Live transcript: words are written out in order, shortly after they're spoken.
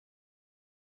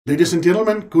Ladies and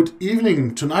gentlemen, good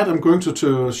evening. Tonight I'm going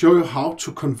to show you how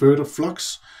to convert a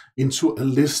flux into a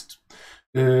list.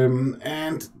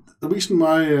 And the reason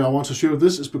why I want to show you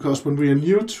this is because when we are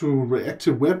new to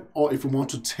Reactive Web, or if we want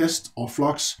to test our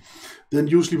flux, then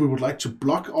usually we would like to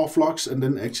block our flux and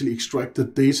then actually extract the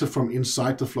data from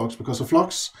inside the flux, because a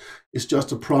flux is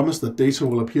just a promise that data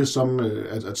will appear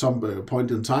at some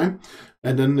point in time.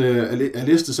 And then a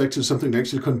list is actually something that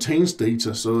actually contains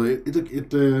data. So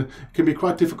it can be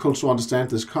quite difficult to understand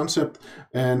this concept,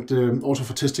 and also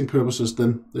for testing purposes,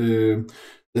 then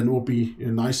it would be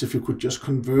nice if you could just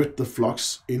convert the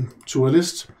flux into a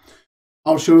list.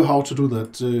 I'll show you how to do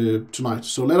that tonight.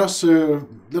 So let us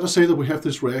say that we have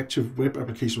this Reactive Web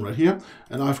application right here,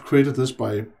 and I've created this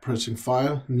by pressing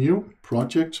File, New,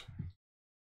 Project,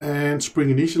 and Spring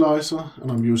Initializer,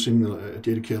 and I'm using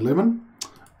JDK 11.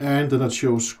 And then I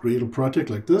chose Create a Project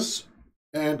like this,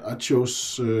 and I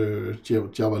chose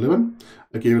Java 11.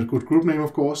 I gave it a good group name,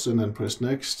 of course, and then press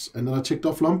Next. And then I ticked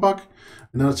off Lombok,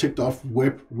 and then I ticked off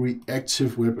Spring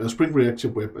Reactive Web,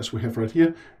 as we have right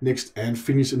here. Next and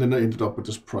Finish, and then I ended up with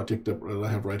this project that I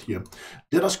have right here.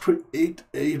 Let us create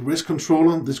a REST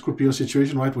controller. This could be a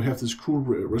situation, right? We have this cool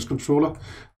REST controller,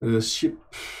 spaceship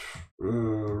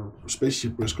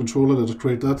REST controller. Let us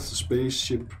create that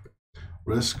spaceship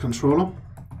REST controller.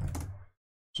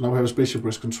 So now we have a spaceship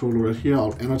REST controller right here.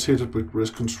 I'll annotate it with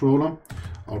REST controller.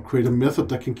 I'll create a method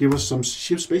that can give us some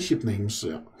spaceship names.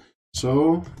 Yeah.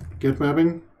 So get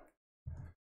mapping,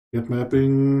 and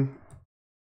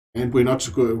we're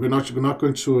not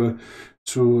going to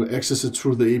access it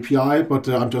through the API, but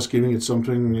I'm just giving it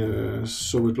something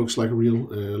so it looks like a real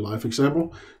live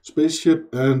example. Spaceship,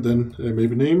 and then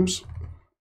maybe names.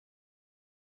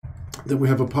 Then we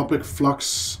have a public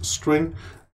flux string.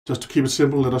 Just to keep it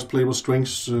simple, let us play with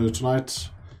strings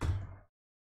tonight.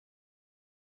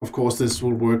 Of course, this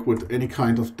will work with any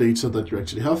kind of data that you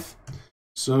actually have.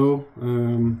 So,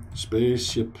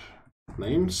 spaceship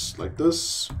names like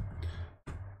this.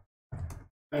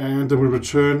 And then we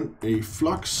return a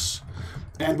flux.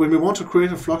 And when we want to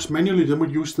create a flux manually, then we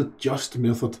use the just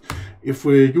method. If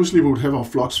we usually would have our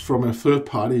flux from a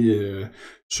third-party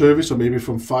service, or maybe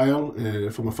from a file,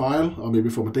 or maybe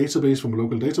from a database, from a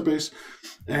local database.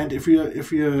 And if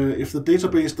the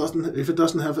database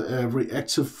doesn't have a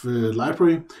reactive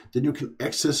library, then you can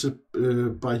access it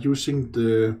by using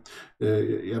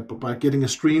by getting a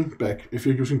stream back. If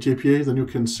you're using JPA, then you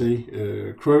can say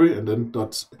query and then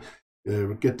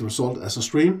get the result as a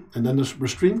stream, and then the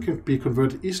stream can be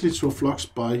converted easily to a flux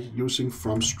by using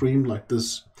from stream like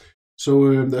this.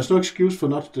 So there's no excuse for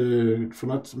not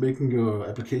making your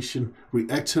application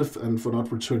reactive and for not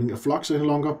returning a flux any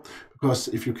longer, because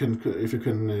if you can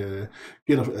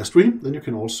get a stream, then you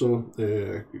can also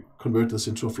convert this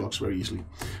into a flux very easily.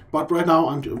 But right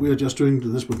now we are just doing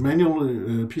this with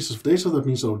manual pieces of data. That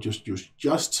means I'll just use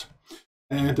just,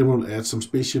 and then we'll add some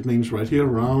spaceship names right here.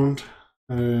 Round.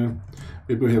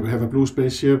 Maybe we have a blue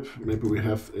spaceship, maybe we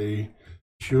have a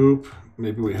cube,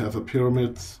 maybe we have a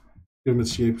pyramid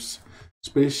shaped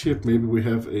spaceship, maybe we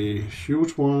have a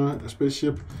huge one, a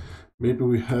spaceship, maybe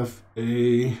we have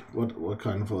a what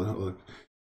kind of other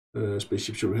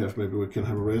spaceship should we have? Maybe we can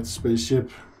have a red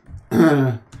spaceship.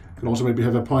 Can also maybe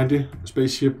have a pointy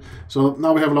spaceship. So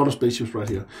now we have a lot of spaceships right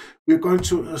here. We're going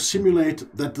to simulate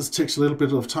that this takes a little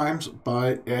bit of time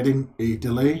by adding a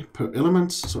delay per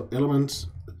element. So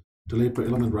delay per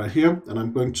element right here. And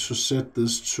I'm going to set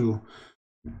this to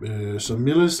some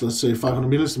millis. Let's say 500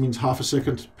 millis. Means half a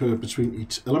second between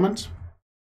each element.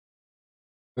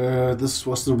 This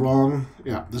was the wrong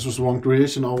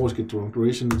duration. I always get the wrong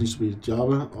duration. It needs to be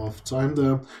Java of time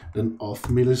there. Then of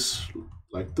millis.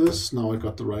 Like this. Now I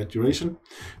got the right duration.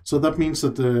 So that means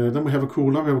that then we have a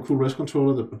cool REST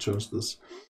controller that returns this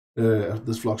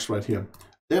flux right here.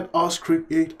 Let us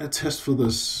create a test for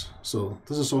this. So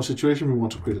this is our situation. We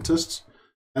want to create a test.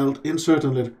 Alt insert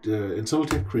and let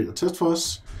IntelliJ create a test for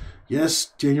us.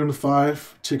 Yes, JUnit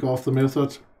 5, tick off the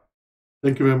method.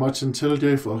 Thank you very much,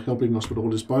 IntelliJ, for helping us with all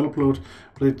this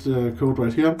boilerplate code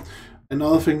right here.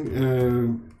 Another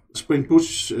thing. Spring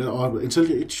Boot or IntelliJ,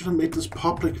 it should have made this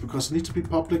public, because it needs to be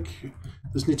public.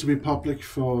 This needs to be public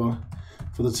for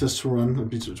the test to run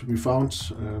and to be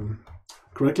found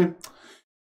correctly.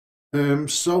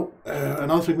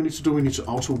 Another thing we need to do, we need to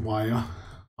auto wire.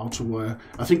 I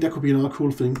think that could be another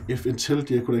cool thing if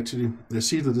IntelliJ could actually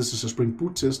see that this is a Spring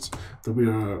Boot test that we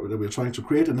are trying to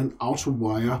create, and then auto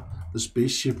wire the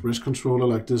spaceship REST controller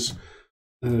like this.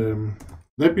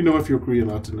 Let me know if you agree or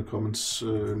not in the comments.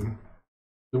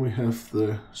 Then we have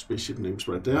the spaceship names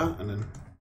right there, and then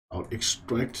I'll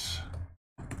extract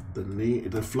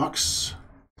the flux,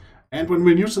 And when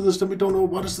we're new to this, then we don't know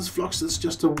what is this flux. It's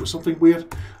just something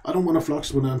weird. I don't want a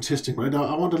flux when I'm testing right now.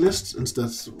 I want a list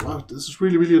instead. Wow, this is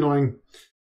really, really annoying.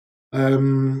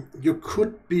 You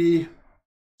could be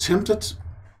tempted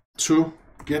to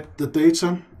get the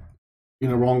data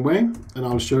in a wrong way, and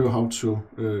I'll show you how to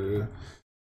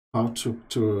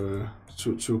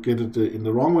get it in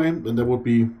the wrong way. And that would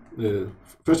be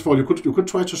first of all, you could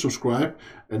try to subscribe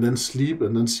and then sleep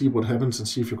and then see what happens and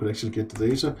see if you could actually get the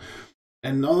data.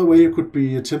 Another way you could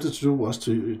be tempted to do was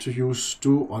to use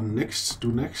do next,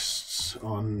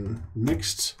 on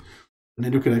next, and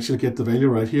then you can actually get the value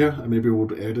right here, and maybe we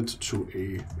would add it to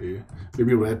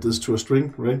maybe we add this to a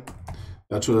string, right?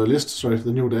 To a list. Sorry,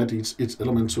 then you would add each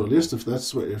element to a list if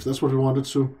that's what we wanted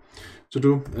to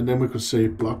do, and then we could say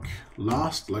block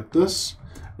last like this,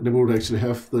 and then we would actually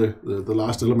have the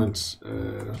last element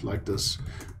like this.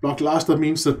 Block last, that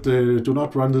means that do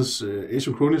not run this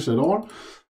asynchronous at all.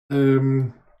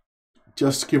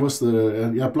 Just give us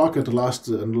the block at the last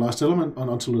element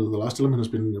until the last element has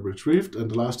been retrieved, and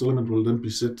the last element will then be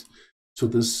set to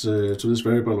this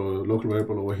variable or local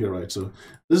variable over here, right? So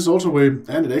this is also a way,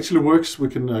 and it actually works. We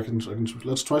can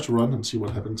let's try to run and see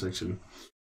what happens actually.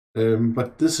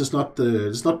 But this is not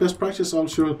it's not best practice. I'll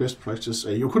show you best practice.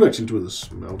 You could actually do this,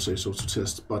 I would say, so to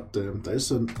test, but there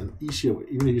is an easier way,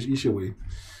 even easier way.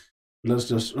 Let's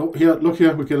just look here.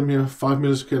 We get them here 5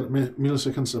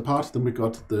 milliseconds apart. Then we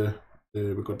got the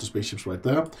spaceships right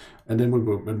there, and then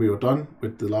when we were done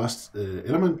with the last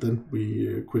element, then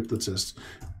we quit the test.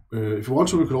 If you want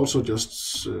to, we could also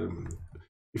just,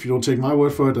 if you don't take my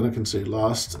word for it, then I can say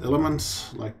last element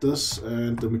like this,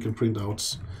 and then we can print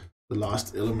out the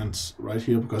last element right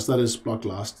here, because that is block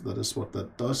last. That is what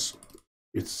that does.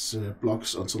 It's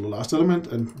blocks until the last element,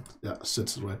 and yeah,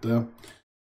 sets it right there.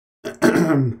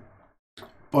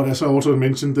 But as I also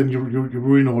mentioned, then you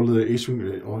ruin all the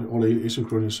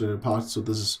asynchronous parts. So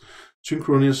this is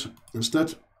synchronous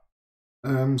instead.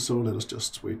 So let us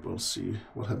just wait. We'll see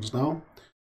what happens now.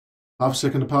 Half a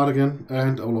second apart again,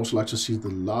 and I would also like to see the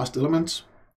last element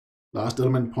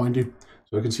pointy.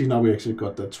 So you can see now we actually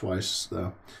got that twice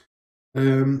there.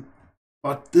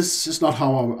 But this is not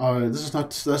how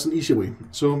that's an easy way.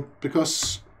 So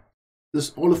because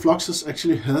all the fluxes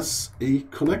actually has a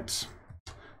collect.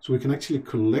 So we can actually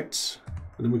collect,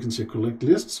 and then we can say collect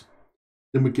lists.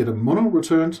 Then we get a mono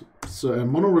returned. So a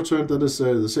mono returned, that is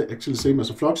actually the same as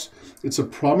a flux. It's a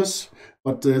promise,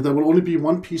 but there will only be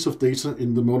one piece of data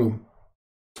in the mono.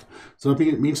 So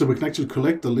that means that we can actually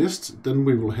collect the list. Then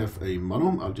we will have a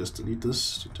mono. I'll just delete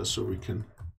this just so we can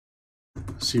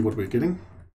see what we're getting.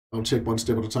 I'll take one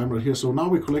step at a time right here. So now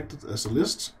we collect it as a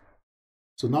list.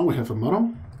 So now we have a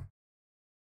mono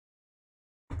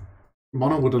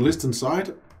with a list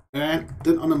inside. And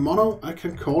then on a mono, I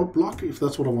can call block if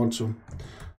that's what I want to.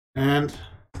 And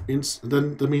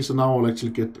then that means that now I'll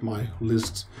actually get my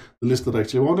list, the list that I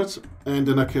actually wanted. And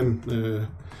then I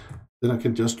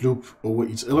can just loop over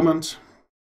each element.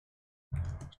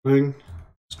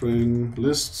 String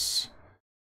lists.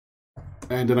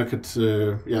 And then I could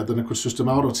system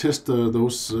out or test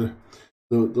those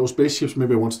spaceships.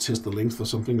 Maybe I want to test the length or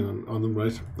something on them,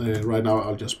 right? Right now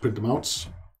I'll just print them out.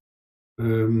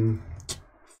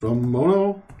 From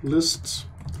mono list,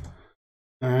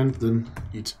 and then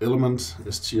each element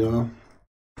str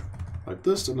like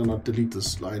this, and then I'll delete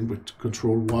this line with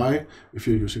Control Y if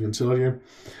you're using IntelliJ.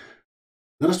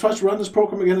 Let us try to run this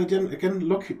program again.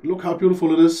 Look how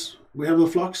beautiful it is. We have the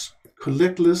flux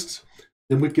collect list,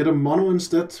 then we get a mono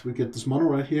instead. We get this mono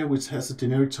right here, which has a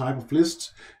generic type of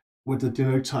list with the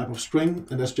generic type of string,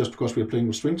 and that's just because we're playing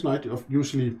with string tonight.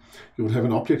 Usually you would have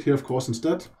an object here, of course,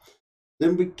 instead.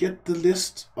 Then we get the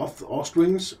list of our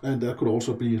strings, and that could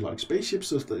also be like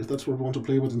spaceships if that's what we want to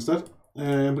play with instead.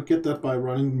 And we get that by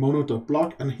running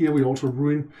mono.block, and here we also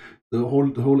ruin the whole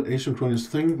asynchronous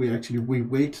thing. We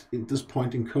wait at this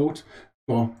point in code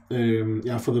for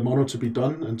the mono to be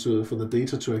done and for the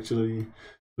data to actually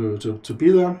to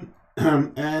be there.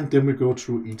 And then we go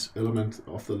through each element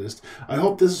of the list. I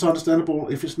hope this is understandable.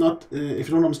 If it's not, if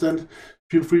you don't understand,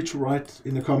 feel free to write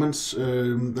in the comments.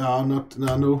 There are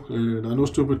no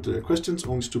stupid questions,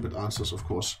 only stupid answers, of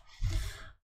course.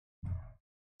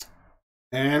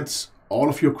 And all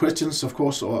of your questions, of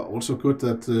course, are also good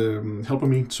at helping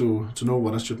me to know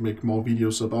what I should make more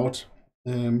videos about.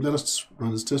 Let us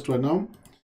run this test right now.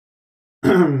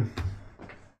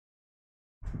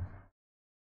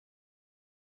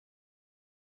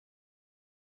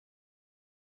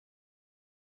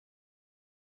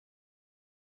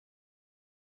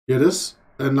 Here it is,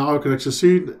 and now you can actually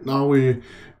see. Now we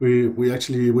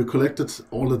collected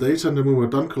all the data, and then we were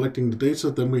done collecting the data.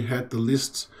 Then we had the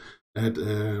list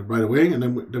right away, and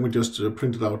then we just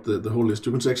printed out the whole list.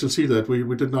 You can actually see that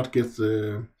we did not get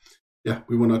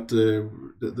we were not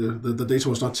the data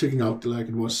was not ticking out like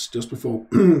it was just before.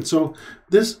 So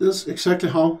this is exactly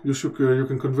how you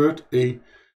can convert a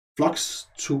Flux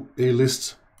to a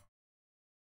list.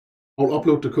 I'll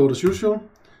upload the code as usual,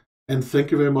 and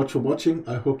thank you very much for watching.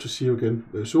 I hope to see you again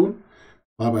very soon.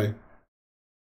 Bye bye.